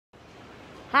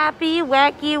Happy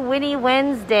Wacky Winnie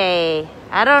Wednesday.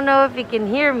 I don't know if you can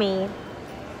hear me,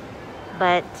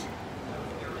 but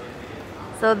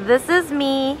so this is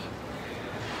me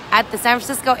at the San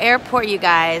Francisco airport, you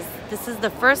guys. This is the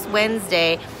first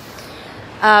Wednesday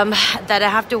that I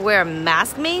have to wear a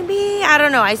mask, maybe? I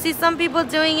don't know. I see some people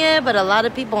doing it, but a lot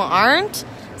of people aren't.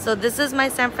 So this is my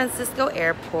San Francisco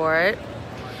airport.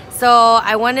 So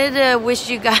I wanted to wish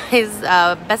you guys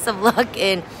best of luck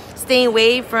in staying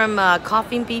away from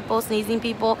coughing people, sneezing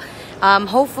people.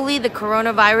 Hopefully the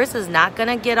coronavirus is not going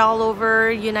to get all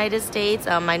over United States.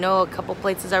 I know a couple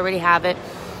places already have it.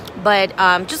 But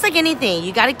just like anything,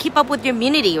 you got to keep up with your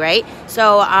immunity, right?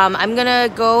 So I'm going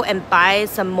to go and buy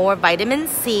some more vitamin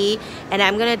C. And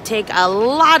I'm going to take a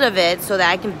lot of it so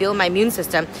that I can build my immune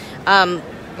system.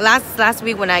 Last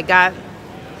week when I got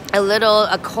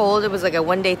a cold, it was like a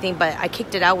one-day thing. But I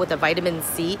kicked it out with a vitamin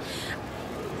C.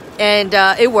 And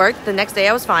it worked. The next day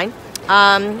I was fine.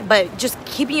 But just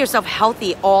keeping yourself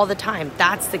healthy all the time.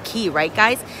 That's the key, right,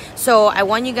 guys? So I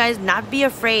want you guys not be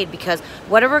afraid, because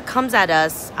whatever comes at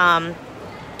us,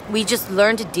 we just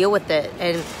learn to deal with it.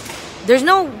 And there's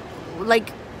no,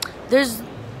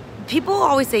 people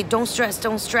always say, don't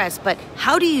stress. But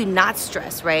how do you not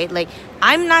stress, right? Like,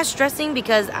 I'm not stressing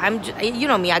because you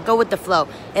know me, I go with the flow.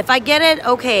 If I get it,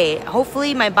 okay,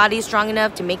 hopefully my body is strong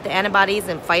enough to make the antibodies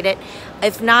and fight it.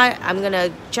 If not, I'm going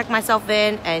to check myself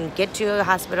in and get to a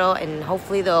hospital, and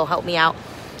hopefully they'll help me out.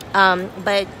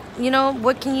 But, you know,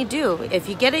 what can you do? If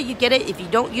you get it, you get it. If you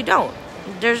don't, you don't.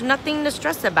 There's nothing to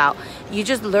stress about. You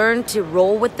just learn to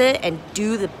roll with it and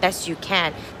do the best you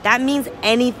can. That means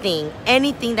anything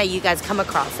that you guys come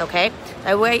across, okay?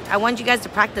 I want you guys to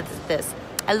practice this.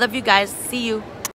 I love you guys. See you.